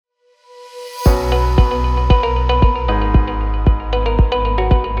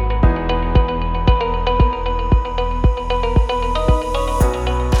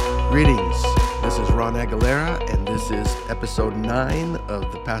episode 9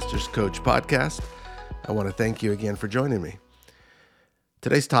 of the Pastor's Coach podcast. I want to thank you again for joining me.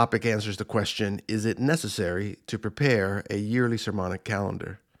 Today's topic answers the question, is it necessary to prepare a yearly sermonic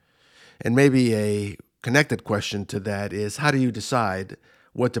calendar? And maybe a connected question to that is, how do you decide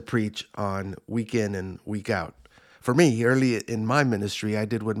what to preach on week in and week out? For me, early in my ministry, I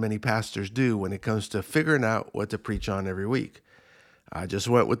did what many pastors do when it comes to figuring out what to preach on every week. I just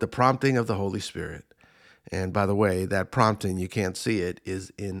went with the prompting of the Holy Spirit. And by the way, that prompting, you can't see it,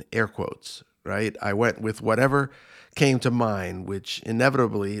 is in air quotes, right? I went with whatever came to mind, which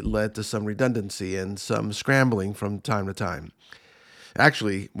inevitably led to some redundancy and some scrambling from time to time.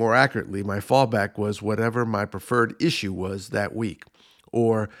 Actually, more accurately, my fallback was whatever my preferred issue was that week,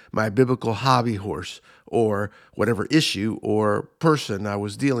 or my biblical hobby horse, or whatever issue or person I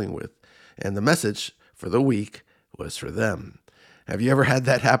was dealing with. And the message for the week was for them. Have you ever had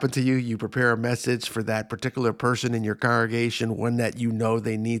that happen to you? You prepare a message for that particular person in your congregation, one that you know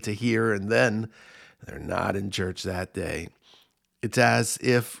they need to hear, and then they're not in church that day. It's as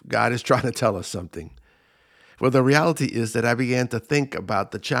if God is trying to tell us something. Well, the reality is that I began to think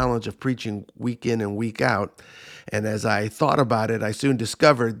about the challenge of preaching week in and week out. And as I thought about it, I soon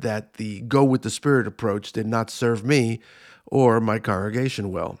discovered that the go with the Spirit approach did not serve me or my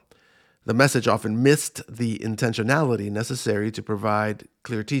congregation well. The message often missed the intentionality necessary to provide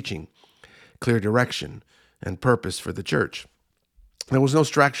clear teaching, clear direction, and purpose for the church. There was no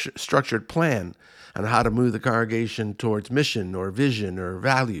structured plan on how to move the congregation towards mission or vision or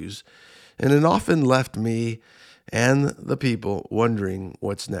values, and it often left me and the people wondering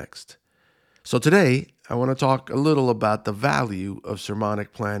what's next. So today, I want to talk a little about the value of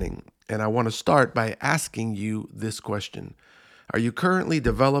sermonic planning, and I want to start by asking you this question. Are you currently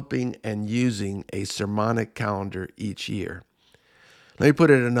developing and using a sermonic calendar each year? Let me put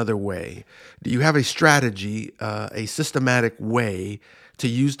it another way. Do you have a strategy, a systematic way to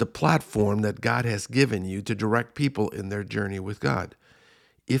use the platform that God has given you to direct people in their journey with God?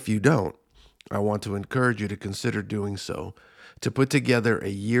 If you don't, I want to encourage you to consider doing so, to put together a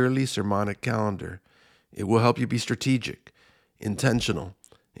yearly sermonic calendar. It will help you be strategic, intentional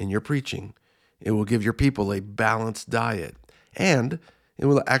in your preaching. It will give your people a balanced diet, and it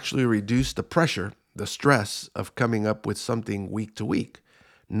will actually reduce the pressure, the stress of coming up with something week to week,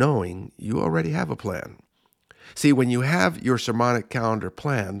 knowing you already have a plan. See, when you have your sermonic calendar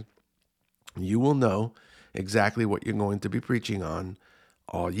planned, you will know exactly what you're going to be preaching on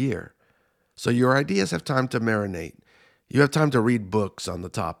all year. So your ideas have time to marinate. You have time to read books on the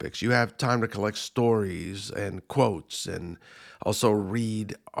topics. You have time to collect stories and quotes and also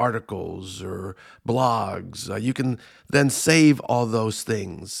read articles or blogs. You can then save all those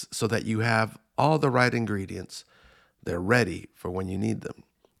things so that you have all the right ingredients. They're ready for when you need them.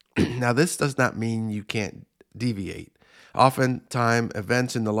 Now, this does not mean you can't deviate. Oftentimes,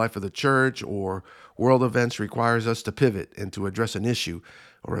 events in the life of the church or world events requires us to pivot and to address an issue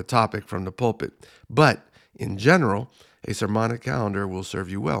or a topic from the pulpit. But in general, a sermonic calendar will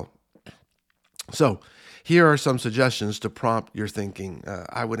serve you well. So here are some suggestions to prompt your thinking.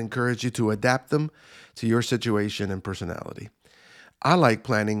 I would encourage you to adapt them to your situation and personality. I like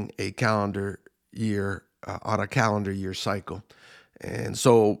planning a calendar year on a calendar year cycle. And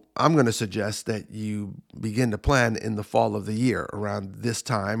so I'm going to suggest that you begin to plan in the fall of the year around this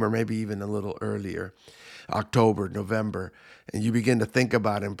time, or maybe even a little earlier, October, November, and you begin to think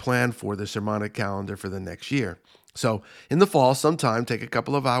about and plan for the sermonic calendar for the next year. So in the fall, sometime take a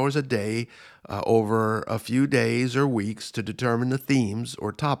couple of hours a day over a few days or weeks to determine the themes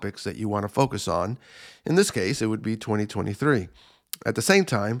or topics that you want to focus on. In this case, it would be 2023. At the same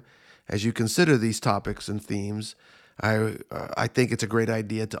time, as you consider these topics and themes, I think it's a great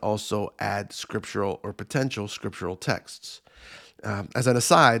idea to also add scriptural or potential scriptural texts. As an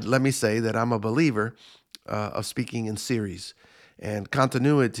aside, let me say that I'm a believer of speaking in series and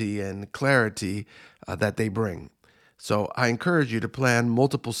continuity and clarity that they bring. So I encourage you to plan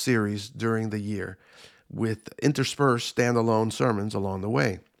multiple series during the year with interspersed standalone sermons along the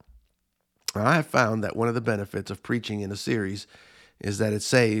way. I have found that one of the benefits of preaching in a series is that it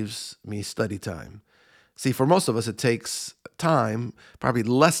saves me study time. See, for most of us, it takes time, probably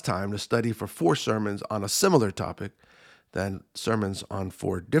less time, to study for 4 sermons on a similar topic than sermons on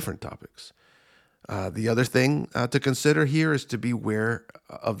 4 different topics. The other thing to consider here is to be aware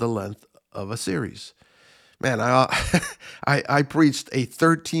of the length of a series. Man, I preached a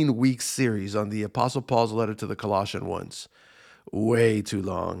 13-week series on the Apostle Paul's letter to the Colossians once. Way too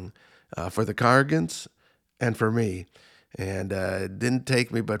long for the congregants and for me. And it didn't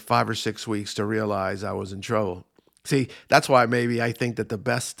take me but 5 or 6 weeks to realize I was in trouble. See, that's why maybe I think that the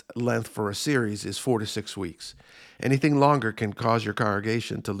best length for a series is 4 to 6 weeks. Anything longer can cause your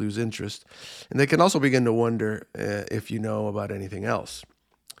congregation to lose interest, and they can also begin to wonder if you know about anything else.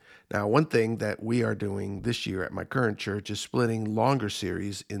 Now, one thing that we are doing this year at my current church is splitting longer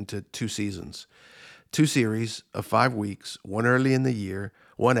series into 2 seasons. 2 series of 5 weeks, one early in the year,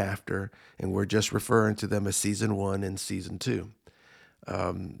 one after, and we're just referring to them as season one and season two.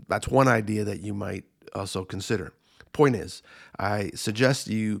 That's one idea that you might also consider. Point is, I suggest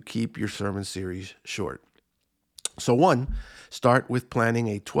you keep your sermon series short. So, one, start with planning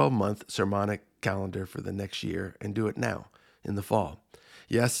a 12-month sermonic calendar for the next year and do it now in the fall.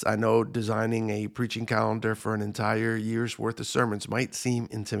 Yes, I know designing a preaching calendar for an entire year's worth of sermons might seem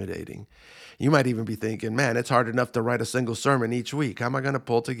intimidating. You might even be thinking, man, it's hard enough to write a single sermon each week. How am I going to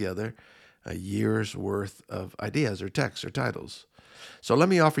pull together a year's worth of ideas or texts or titles? So let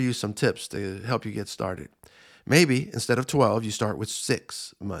me offer you some tips to help you get started. Maybe instead of 12, you start with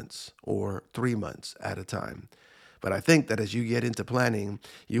 6 months or 3 months at a time. But I think that as you get into planning,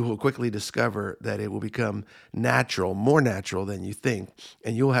 you will quickly discover that it will become natural, more natural than you think,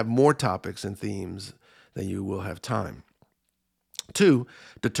 and you'll have more topics and themes than you will have time. Two,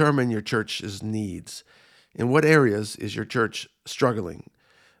 determine your church's needs. In what areas is your church struggling?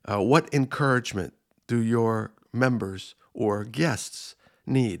 What encouragement do your members or guests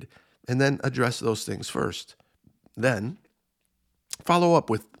need? And then address those things first. Then follow up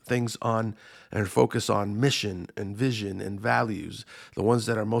with things on and focus on mission and vision and values, the ones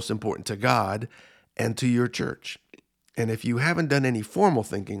that are most important to God and to your church. And if you haven't done any formal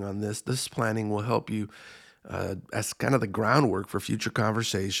thinking on this planning will help you as kind of the groundwork for future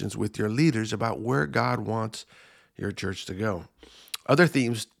conversations with your leaders about where God wants your church to go. Other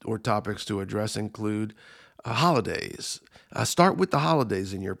themes or topics to address include holidays. Start with the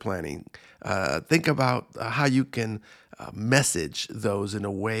holidays in your planning. Think about how you can message those in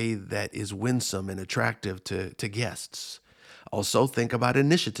a way that is winsome and attractive to guests. Also, think about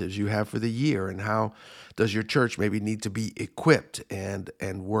initiatives you have for the year and how does your church maybe need to be equipped and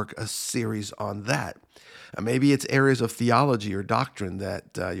work a series on that. Maybe it's areas of theology or doctrine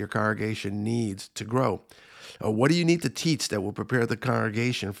that your congregation needs to grow. What do you need to teach that will prepare the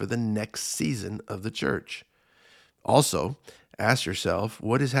congregation for the next season of the church? Also, ask yourself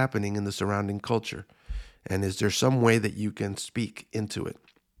what is happening in the surrounding culture, and is there some way that you can speak into it?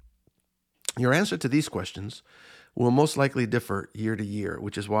 Your answer to these questions will most likely differ year to year,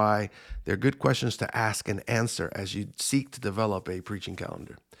 which is why they're good questions to ask and answer as you seek to develop a preaching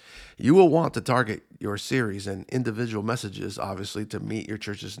calendar. You will want to target your series and individual messages, obviously, to meet your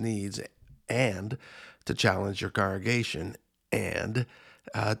church's needs and to challenge your congregation and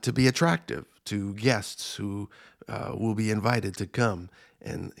to be attractive to guests who will be invited to come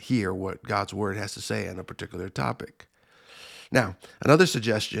and hear what God's word has to say on a particular topic. Now, another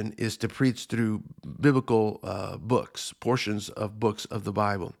suggestion is to preach through biblical books, portions of books of the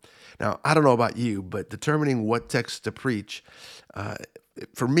Bible. Now, I don't know about you, but determining what text to preach,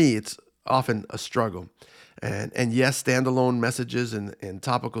 for me, it's often a struggle. And yes, standalone messages and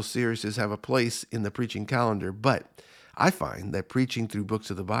topical series have a place in the preaching calendar, but I find that preaching through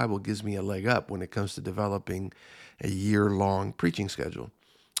books of the Bible gives me a leg up when it comes to developing a year-long preaching schedule.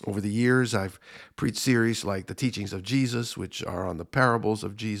 Over the years, I've preached series like The Teachings of Jesus, which are on the parables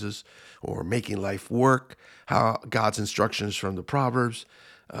of Jesus, or Making Life Work, how God's instructions from the Proverbs,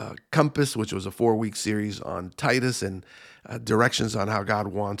 Compass, which was a 4-week series on Titus and directions on how God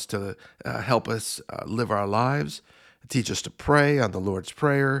wants to help us live our lives, teach us to pray on the Lord's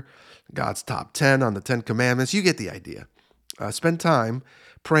Prayer, God's top 10 on the 10 Commandments. You get the idea. Spend time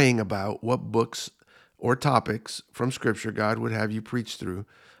praying about what books or topics from Scripture God would have you preach through,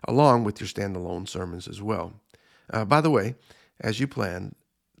 along with your standalone sermons as well. By the way, as you plan,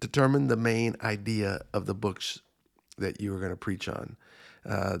 determine the main idea of the books that you are going to preach on.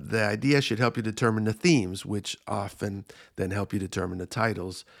 The idea should help you determine the themes, which often then help you determine the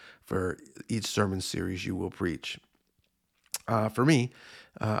titles for each sermon series you will preach. For me,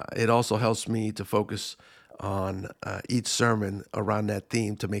 it also helps me to focus on each sermon around that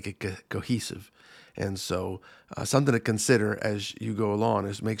theme to make it cohesive. And so something to consider as you go along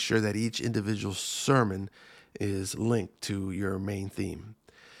is make sure that each individual sermon is linked to your main theme.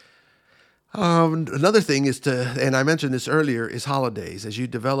 Another thing is and I mentioned this earlier, is holidays. As you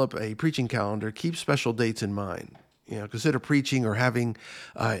develop a preaching calendar, keep special dates in mind. Consider preaching or having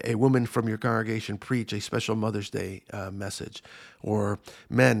a woman from your congregation preach a special Mother's Day message, or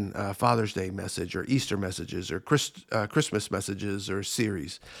men Father's Day message, or Easter messages, or Christmas messages, or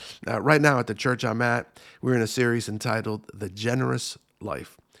series. Right now at the church I'm at, we're in a series entitled The Generous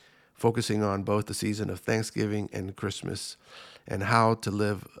Life. focusing on both the season of Thanksgiving and Christmas and how to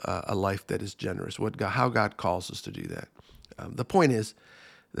live a life that is generous, how God calls us to do that. The point is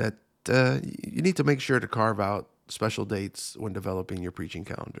that you need to make sure to carve out special dates when developing your preaching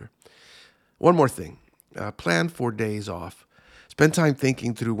calendar. One more thing, plan for days off. Spend time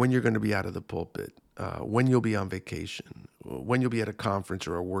thinking through when you're going to be out of the pulpit, when you'll be on vacation, when you'll be at a conference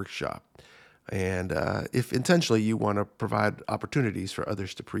or a workshop, and if intentionally you want to provide opportunities for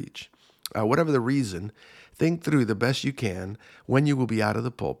others to preach. Whatever the reason, think through the best you can when you will be out of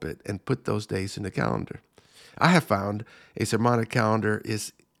the pulpit and put those days in the calendar. I have found a sermonic calendar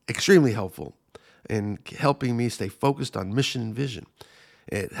is extremely helpful in helping me stay focused on mission and vision.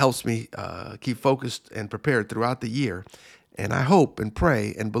 It helps me keep focused and prepared throughout the year, and I hope and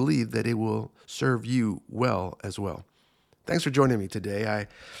pray and believe that it will serve you well as well. Thanks for joining me today. I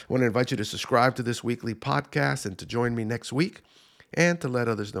want to invite you to subscribe to this weekly podcast and to join me next week and to let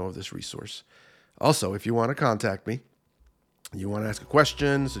others know of this resource. Also, if you want to contact me, you want to ask a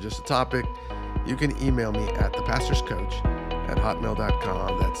question, suggest a topic, you can email me at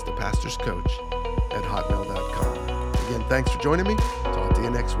thepastorscoach@hotmail.com. That's thepastorscoach@hotmail.com. Again, thanks for joining me. Talk to you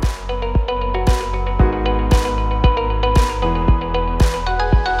next week.